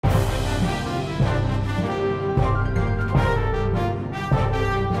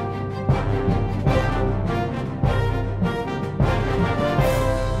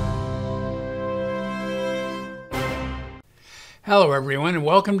Hello, everyone, and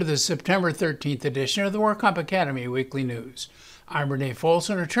welcome to the September 13th edition of the WorkComp Academy Weekly News. I'm Renee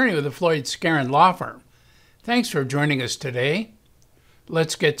Folsom, attorney with the Floyd Skeren Law Firm. Thanks for joining us today.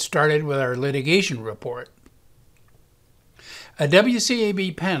 Let's get started with our litigation report. A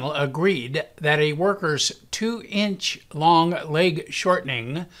WCAB panel agreed that a worker's 2-inch long leg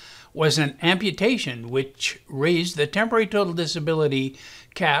shortening was an amputation, which raised the temporary total disability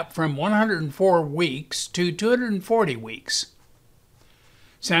cap from 104 weeks to 240 weeks.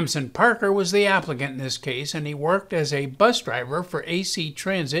 Samson Parker was the applicant in this case, and he worked as a bus driver for AC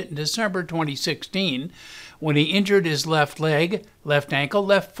Transit in December 2016 when he injured his left leg, left ankle,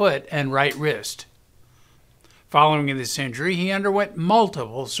 left foot, and right wrist. Following this injury, he underwent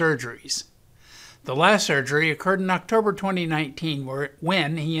multiple surgeries. The last surgery occurred in October 2019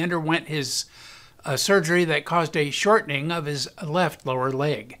 when he underwent his surgery that caused a shortening of his left lower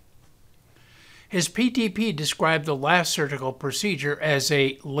leg. His PTP described the last surgical procedure as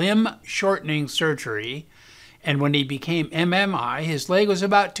a limb shortening surgery, and when he became MMI, his leg was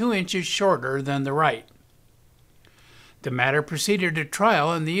about 2 inches shorter than the right. The matter proceeded to trial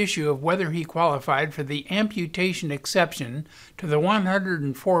on the issue of whether he qualified for the amputation exception to the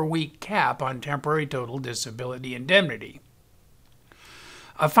 104-week cap on temporary total disability indemnity.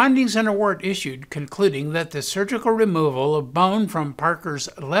 A findings and award issued concluding that the surgical removal of bone from Parker's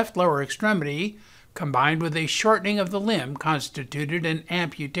left lower extremity combined with a shortening of the limb constituted an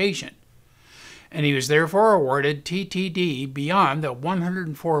amputation, and he was therefore awarded TTD beyond the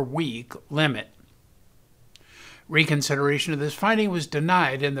 104-week limit. Reconsideration of this finding was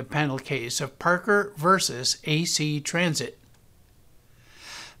denied in the panel case of Parker versus AC Transit.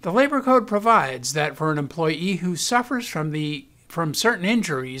 The Labor Code provides that for an employee who suffers from certain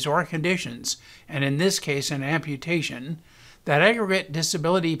injuries or conditions, and in this case an amputation, that aggregate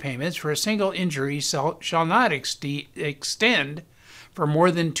disability payments for a single injury shall not extend for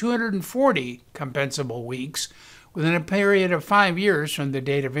more than 240 compensable weeks within a period of 5 years from the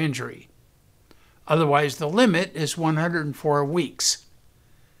date of injury. Otherwise, the limit is 104 weeks.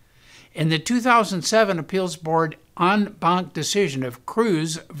 In the 2007 Appeals Board en banc decision of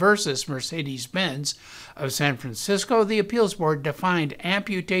Cruz versus Mercedes-Benz of San Francisco, the Appeals Board defined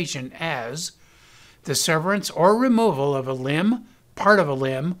amputation as the severance or removal of a limb, part of a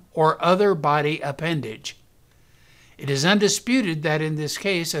limb, or other body appendage. It is undisputed that in this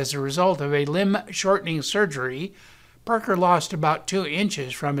case, as a result of a limb shortening surgery, Parker lost about 2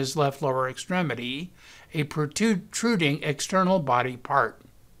 inches from his left lower extremity, a protruding external body part.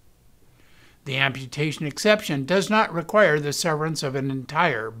 The amputation exception does not require the severance of an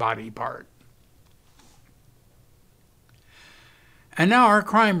entire body part. And now our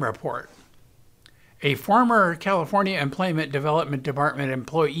crime report. A former California Employment Development Department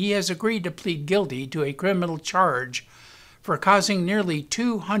employee has agreed to plead guilty to a criminal charge for causing nearly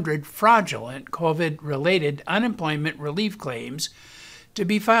 200 fraudulent COVID-related unemployment relief claims to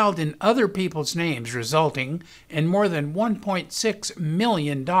be filed in other people's names, resulting in more than $1.6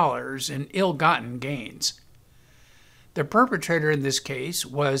 million in ill-gotten gains. The perpetrator in this case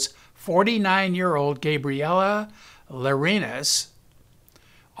was 49-year-old Gabriela Llarenas,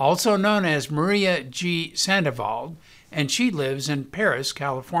 also known as Maria G. Sandoval, and she lives in Perris,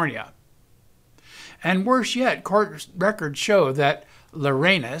 California. And worse yet, court records show that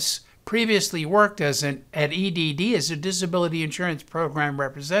Llarenas previously worked at EDD as a disability insurance program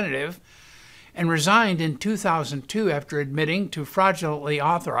representative and resigned in 2002 after admitting to fraudulently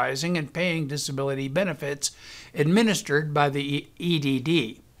authorizing and paying disability benefits administered by the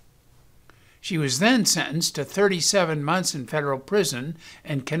EDD. She was then sentenced to 37 months in federal prison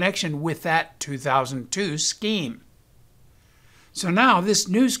in connection with that 2002 scheme. So now this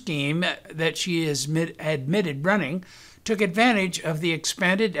new scheme that she is admitted running took advantage of the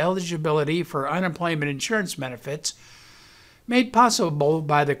expanded eligibility for unemployment insurance benefits made possible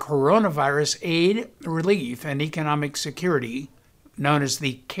by the Coronavirus Aid, Relief, and Economic Security, known as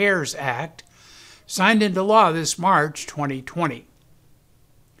the CARES Act, signed into law this March 2020.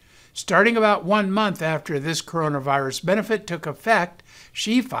 Starting about 1 month after this coronavirus benefit took effect,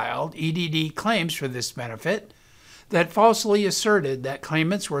 she filed EDD claims for this benefit that falsely asserted that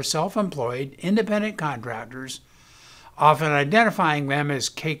claimants were self-employed, independent contractors, often identifying them as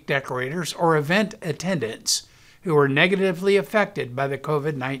cake decorators or event attendants who were negatively affected by the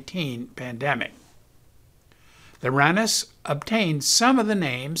COVID-19 pandemic. Llarenas obtained some of the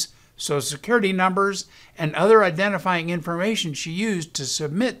names, Social Security numbers, and other identifying information she used to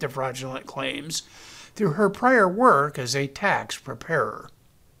submit the fraudulent claims through her prior work as a tax preparer.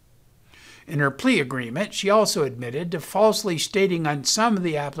 In her plea agreement, she also admitted to falsely stating on some of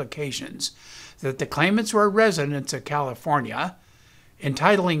the applications that the claimants were residents of California,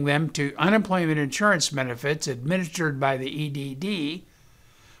 entitling them to unemployment insurance benefits administered by the EDD,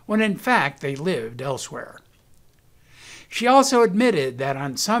 when in fact they lived elsewhere. She also admitted that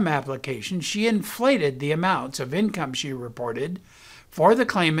on some applications she inflated the amounts of income she reported for the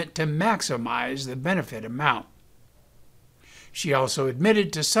claimant to maximize the benefit amount. She also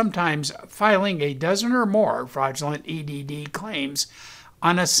admitted to sometimes filing a dozen or more fraudulent EDD claims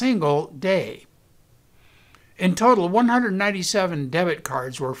on a single day. In total, 197 debit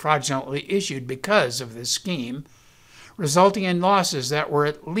cards were fraudulently issued because of this scheme, resulting in losses that were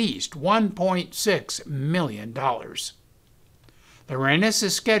at least $1.6 million. Lorenas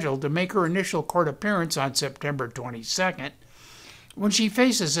is scheduled to make her initial court appearance on September 22nd, when she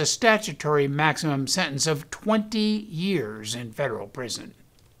faces a statutory maximum sentence of 20 years in federal prison.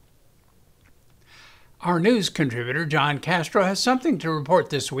 Our news contributor, John Castro, has something to report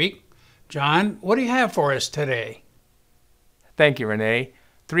this week. John, what do you have for us today? Thank you, Renee.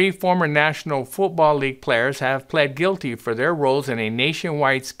 3 former National Football League players have pled guilty for their roles in a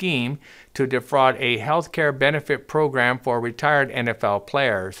nationwide scheme to defraud a health care benefit program for retired NFL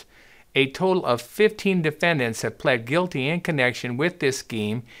players. A total of 15 defendants have pled guilty in connection with this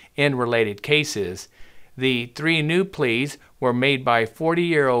scheme in related cases. The 3 new pleas were made by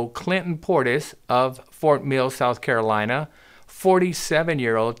 40-year-old Clinton Portis of Fort Mill, South Carolina,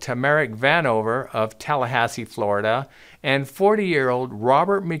 47-year-old Tamarick Vanover of Tallahassee, Florida, and 40-year-old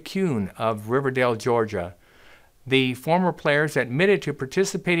Robert McCune of Riverdale, Georgia. The former players admitted to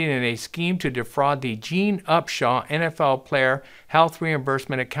participating in a scheme to defraud the Gene Upshaw NFL Player Health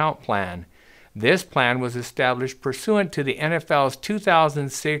Reimbursement Account Plan. This plan was established pursuant to the NFL's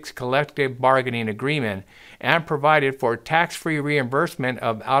 2006 collective bargaining agreement and provided for tax-free reimbursement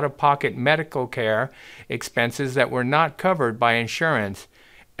of out-of-pocket medical care expenses that were not covered by insurance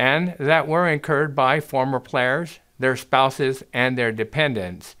and that were incurred by former players, their spouses, and their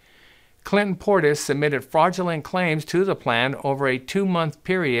dependents. Clinton Portis submitted fraudulent claims to the plan over a 2-month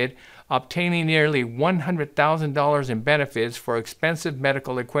period, obtaining nearly $100,000 in benefits for expensive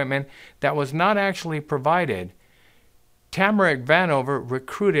medical equipment that was not actually provided. Tamarick Vanover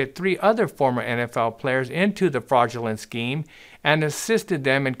recruited 3 other former NFL players into the fraudulent scheme and assisted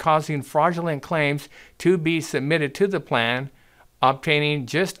them in causing fraudulent claims to be submitted to the plan, obtaining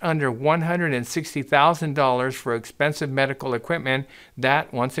just under $160,000 for expensive medical equipment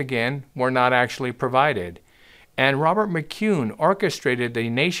that, once again, were not actually provided. And Robert McCune orchestrated the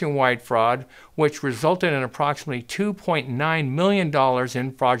nationwide fraud, which resulted in approximately $2.9 million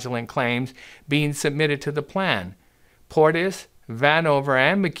in fraudulent claims being submitted to the plan. Portis, Vanover,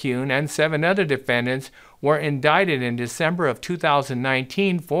 and McCune and 7 other defendants were indicted in December of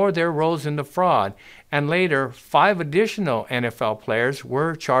 2019 for their roles in the fraud, and later 5 additional NFL players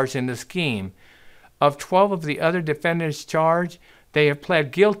were charged in the scheme. Of 12 of the other defendants charged, they have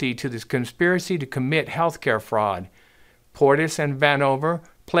pled guilty to this conspiracy to commit healthcare fraud. Portis and Vanover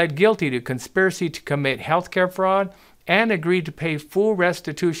pled guilty to conspiracy to commit healthcare fraud and agreed to pay full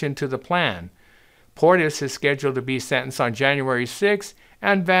restitution to the plan. Portis is scheduled to be sentenced on January 6,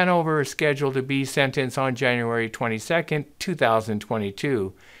 and Vanover is scheduled to be sentenced on January 22,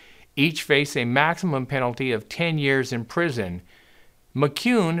 2022. Each face a maximum penalty of 10 years in prison.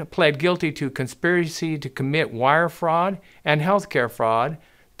 McCune pled guilty to conspiracy to commit wire fraud and healthcare fraud,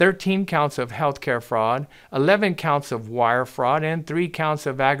 13 counts of healthcare fraud, 11 counts of wire fraud, and 3 counts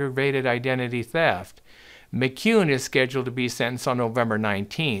of aggravated identity theft. McCune is scheduled to be sentenced on November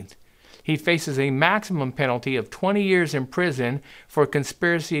 19th. He faces a maximum penalty of 20 years in prison for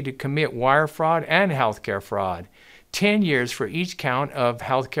conspiracy to commit wire fraud and healthcare fraud, 10 years for each count of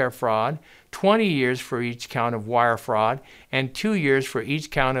healthcare fraud, 20 years for each count of wire fraud, and 2 years for each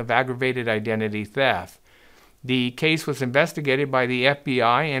count of aggravated identity theft. The case was investigated by the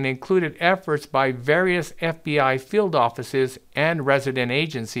FBI and included efforts by various FBI field offices and resident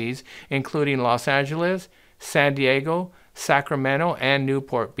agencies, including Los Angeles, San Diego, Sacramento, and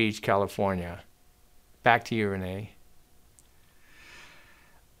Newport Beach, California. Back to you, Renee.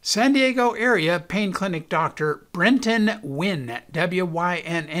 San Diego area pain clinic doctor Brenton Wynn,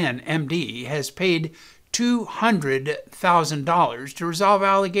 W-Y-N-N, MD, has paid $200,000 to resolve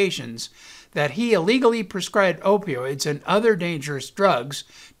allegations that he illegally prescribed opioids and other dangerous drugs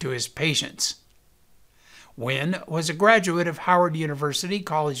to his patients. Wynn was a graduate of Howard University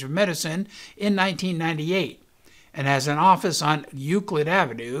College of Medicine in 1998 and has an office on Euclid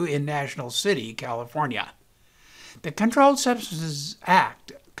Avenue in National City, California. The Controlled Substances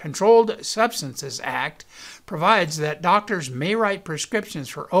Act provides that doctors may write prescriptions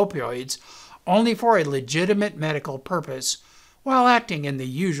for opioids only for a legitimate medical purpose while acting in the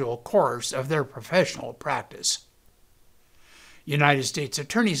usual course of their professional practice. United States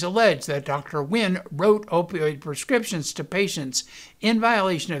attorneys allege that Dr. Nguyen wrote opioid prescriptions to patients in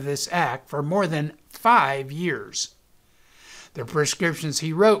violation of this act for more than 5 years. The prescriptions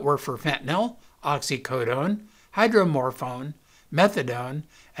he wrote were for fentanyl, oxycodone, hydromorphone, methadone,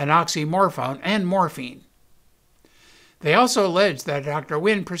 and oxymorphone, and morphine. They also allege that Dr.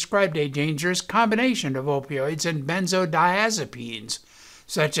 Nguyen prescribed a dangerous combination of opioids and benzodiazepines,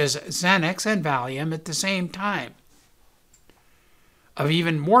 such as Xanax and Valium, at the same time. Of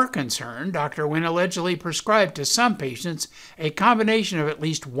even more concern, Dr. Nguyen allegedly prescribed to some patients a combination of at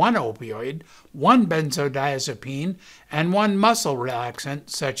least one opioid, one benzodiazepine, and one muscle relaxant,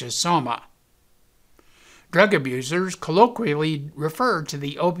 such as Soma. Drug abusers colloquially refer to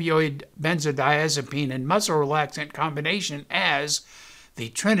the opioid, benzodiazepine, and muscle relaxant combination as the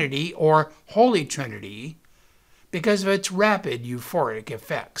Trinity or Holy Trinity because of its rapid euphoric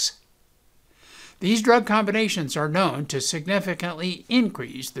effects. These drug combinations are known to significantly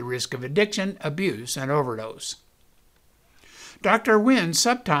increase the risk of addiction, abuse, and overdose. Dr. Nguyen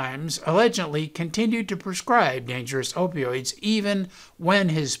sometimes allegedly continued to prescribe dangerous opioids even when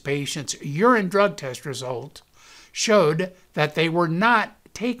his patients' urine drug test result showed that they were not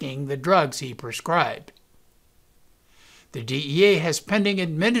taking the drugs he prescribed. The DEA has pending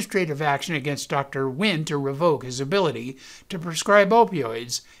administrative action against Dr. Nguyen to revoke his ability to prescribe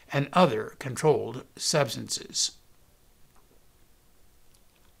opioids and other controlled substances.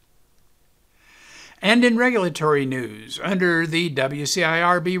 And in regulatory news, under the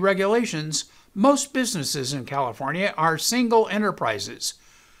WCIRB regulations, most businesses in California are single enterprises,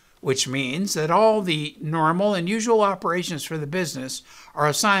 which means that all the normal and usual operations for the business are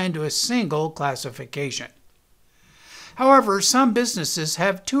assigned to a single classification. However, some businesses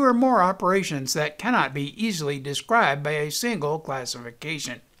have 2 or more operations that cannot be easily described by a single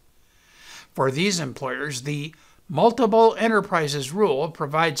classification. For these employers, the Multiple Enterprises Rule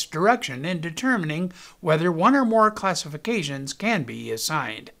provides direction in determining whether one or more classifications can be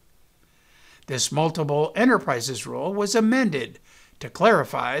assigned. This Multiple Enterprises Rule was amended to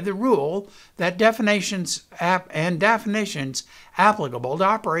clarify the rule that definitions applicable to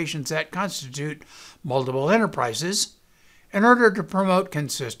operations that constitute multiple enterprises in order to promote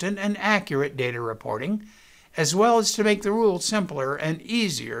consistent and accurate data reporting, as well as to make the rule simpler and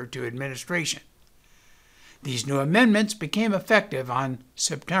easier to administration. These new amendments became effective on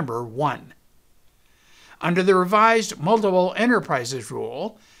September 1. Under the revised Multiple Enterprises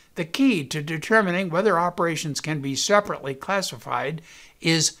Rule, the key to determining whether operations can be separately classified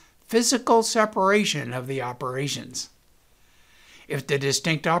is physical separation of the operations. If the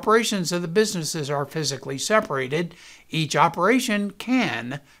distinct operations of the businesses are physically separated, each operation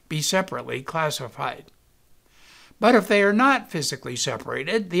can be separately classified. But if they are not physically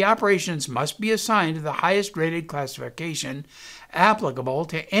separated, the operations must be assigned to the highest rated classification applicable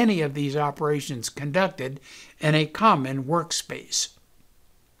to any of these operations conducted in a common workspace.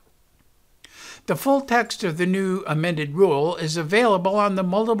 The full text of the new amended rule is available on the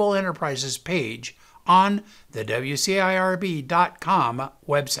Multiple Enterprises page on the WCIRB.com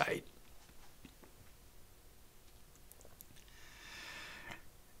website.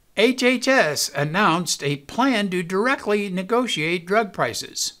 HHS announced a plan to directly negotiate drug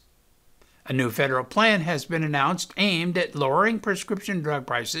prices. A new federal plan has been announced aimed at lowering prescription drug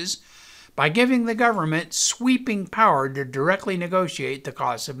prices by giving the government sweeping power to directly negotiate the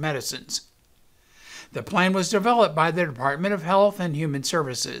cost of medicines. The plan was developed by the Department of Health and Human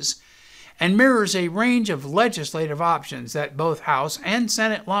Services and mirrors a range of legislative options that both House and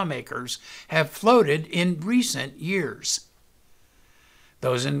Senate lawmakers have floated in recent years.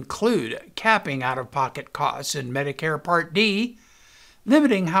 Those include capping out-of-pocket costs in Medicare Part D,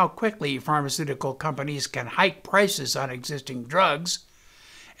 limiting how quickly pharmaceutical companies can hike prices on existing drugs,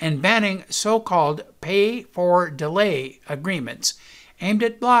 and banning so-called pay-for-delay agreements aimed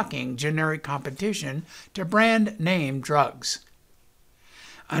at blocking generic competition to brand-name drugs.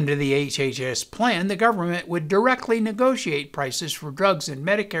 Under the HHS plan, the government would directly negotiate prices for drugs in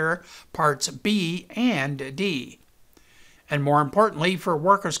Medicare Parts B and D. And more importantly, for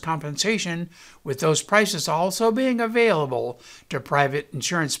workers' compensation, with those prices also being available to private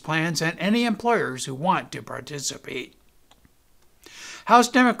insurance plans and any employers who want to participate. House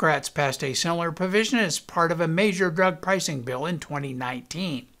Democrats passed a similar provision as part of a major drug pricing bill in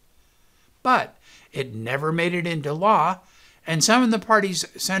 2019. But it never made it into law, and some in the party's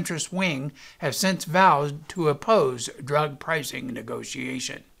centrist wing have since vowed to oppose drug pricing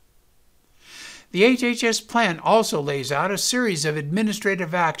negotiation. The HHS plan also lays out a series of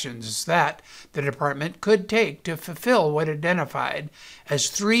administrative actions that the department could take to fulfill what it identified as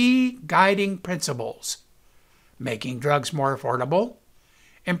 3 guiding principles: making drugs more affordable,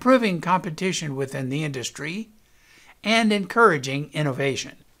 improving competition within the industry, and encouraging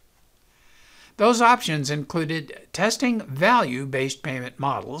innovation. Those options included testing value-based payment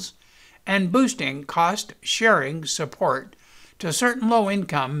models and boosting cost-sharing support to certain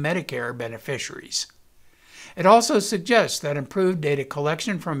low-income Medicare beneficiaries. It also suggests that improved data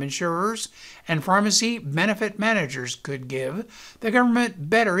collection from insurers and pharmacy benefit managers could give the government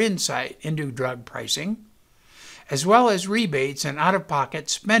better insight into drug pricing, as well as rebates and out-of-pocket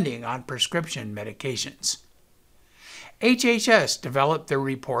spending on prescription medications. HHS developed the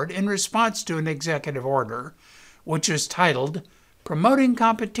report in response to an executive order, which was titled Promoting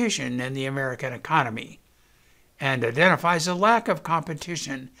Competition in the American Economy, and identifies a lack of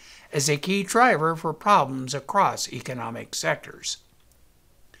competition as a key driver for problems across economic sectors.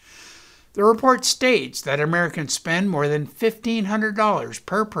 The report states that Americans spend more than $1,500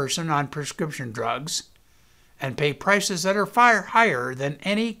 per person on prescription drugs and pay prices that are far higher than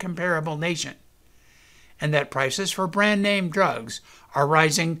any comparable nation, and that prices for brand-name drugs are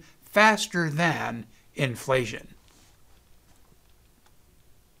rising faster than inflation.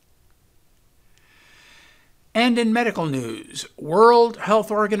 And in medical news, World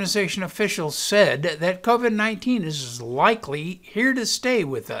Health Organization officials said that COVID-19 is likely here to stay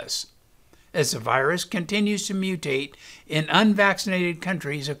with us as the virus continues to mutate in unvaccinated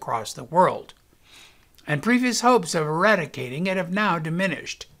countries across the world, and previous hopes of eradicating it have now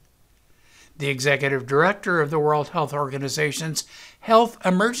diminished. The executive director of the World Health Organization's Health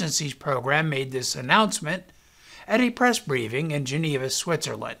Emergencies Program made this announcement at a press briefing in Geneva,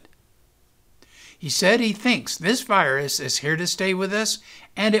 Switzerland. He said he thinks this virus is here to stay with us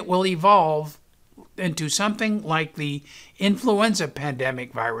and it will evolve into something like the influenza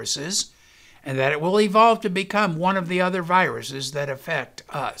pandemic viruses, and that it will evolve to become one of the other viruses that affect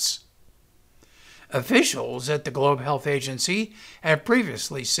us. Officials at the Global Health Agency have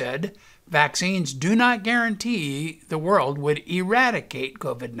previously said vaccines do not guarantee the world would eradicate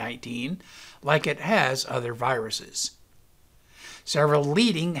COVID-19 like it has other viruses. Several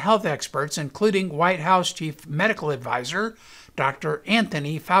leading health experts, including White House Chief Medical Advisor Dr.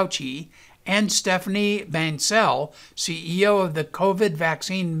 Anthony Fauci and Stephanie Bancel, CEO of the COVID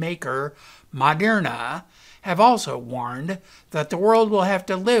vaccine maker Moderna, have also warned that the world will have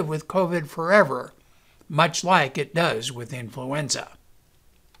to live with COVID forever, much like it does with influenza.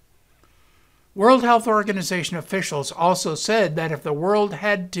 World Health Organization officials also said that if the world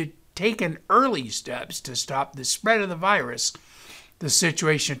had to take early steps to stop the spread of the virus, the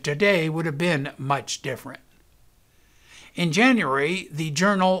situation today would have been much different. In January, the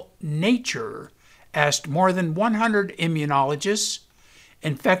journal Nature asked more than 100 immunologists,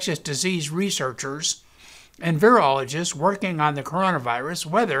 infectious disease researchers, and virologists working on the coronavirus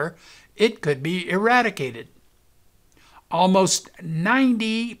whether it could be eradicated. Almost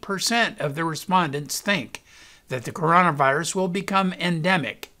 90% of the respondents think that the coronavirus will become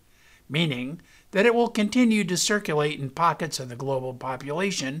endemic, meaning that it will continue to circulate in pockets of the global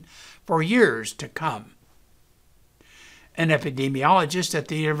population for years to come. An epidemiologist at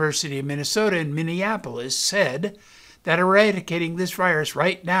the University of Minnesota in Minneapolis said that eradicating this virus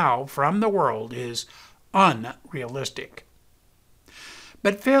right now from the world is unrealistic.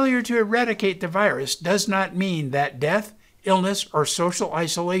 But failure to eradicate the virus does not mean that death, illness, or social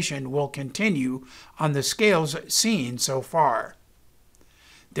isolation will continue on the scales seen so far.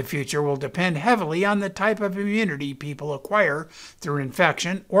 The future will depend heavily on the type of immunity people acquire through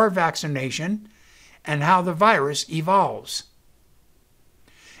infection or vaccination and how the virus evolves.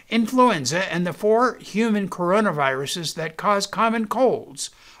 Influenza and the 4 human coronaviruses that cause common colds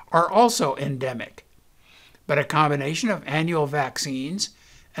are also endemic, but a combination of annual vaccines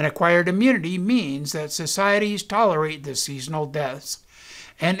and acquired immunity means that societies tolerate the seasonal deaths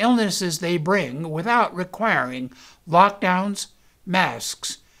and illnesses they bring without requiring lockdowns,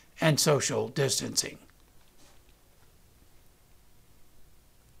 masks, and social distancing.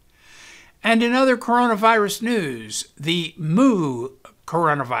 And in other coronavirus news, the Mu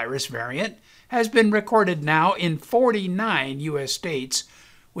coronavirus variant has been recorded now in 49 U.S. states,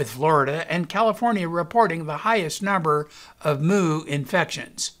 with Florida and California reporting the highest number of Mu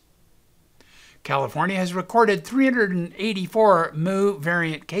infections. California has recorded 384 Mu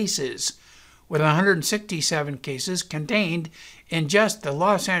variant cases, with 167 cases contained in just the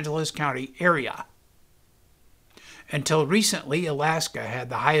Los Angeles County area. Until recently, Alaska had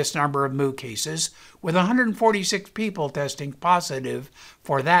the highest number of Mu cases, with 146 people testing positive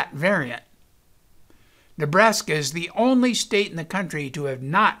for that variant. Nebraska is the only state in the country to have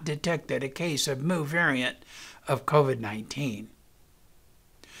not detected a case of Mu variant of COVID-19.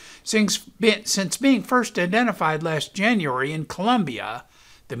 Since being first identified last January in Colombia,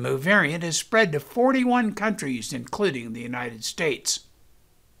 the Mu variant has spread to 41 countries, including the United States.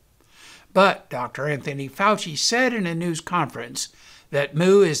 But Dr. Anthony Fauci said in a news conference that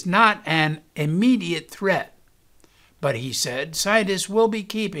Mu is not an immediate threat, but he said scientists will be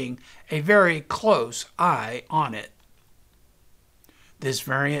keeping a very close eye on it. This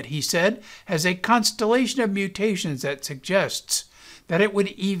variant, he said, has a constellation of mutations that suggests that it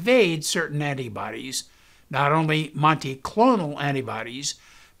would evade certain antibodies, not only monoclonal antibodies,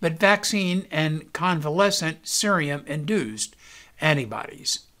 but vaccine and convalescent serum-induced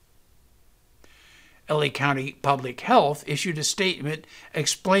antibodies. LA County Public Health issued a statement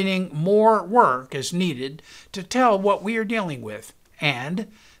explaining more work is needed to tell what we are dealing with, and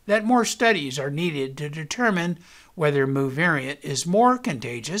that more studies are needed to determine whether Mu variant is more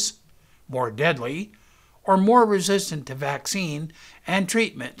contagious, more deadly, or more resistant to vaccine and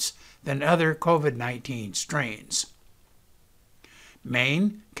treatments than other COVID-19 strains.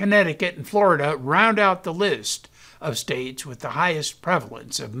 Maine, Connecticut, and Florida round out the list of states with the highest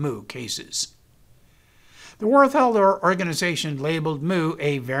prevalence of Mu cases. The World Health Organization labeled Mu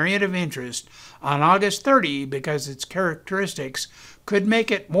a variant of interest on August 30 because its characteristics could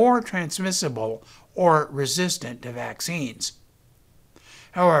make it more transmissible or resistant to vaccines.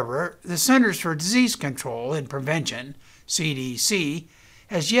 However, the Centers for Disease Control and Prevention, CDC,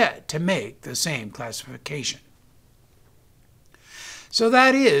 has yet to make the same classification. So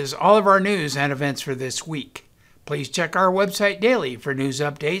that is all of our news and events for this week. Please check our website daily for news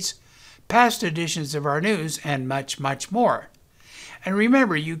updates, past editions of our news, and much, much more. And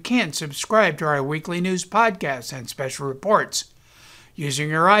remember, you can subscribe to our weekly news podcasts and special reports using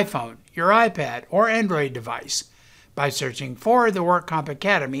your iPhone, your iPad, or Android device by searching for the WorkComp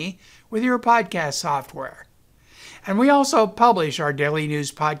Academy with your podcast software. And we also publish our daily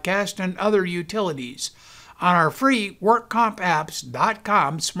news podcast and other utilities on our free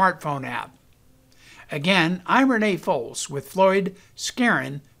WorkCompApps.com smartphone app. Again, I'm Renee Foles with Floyd,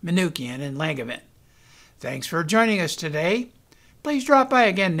 Skeren, Manukian, and Langevin. Thanks for joining us today. Please drop by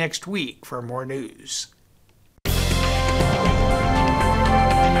again next week for more news.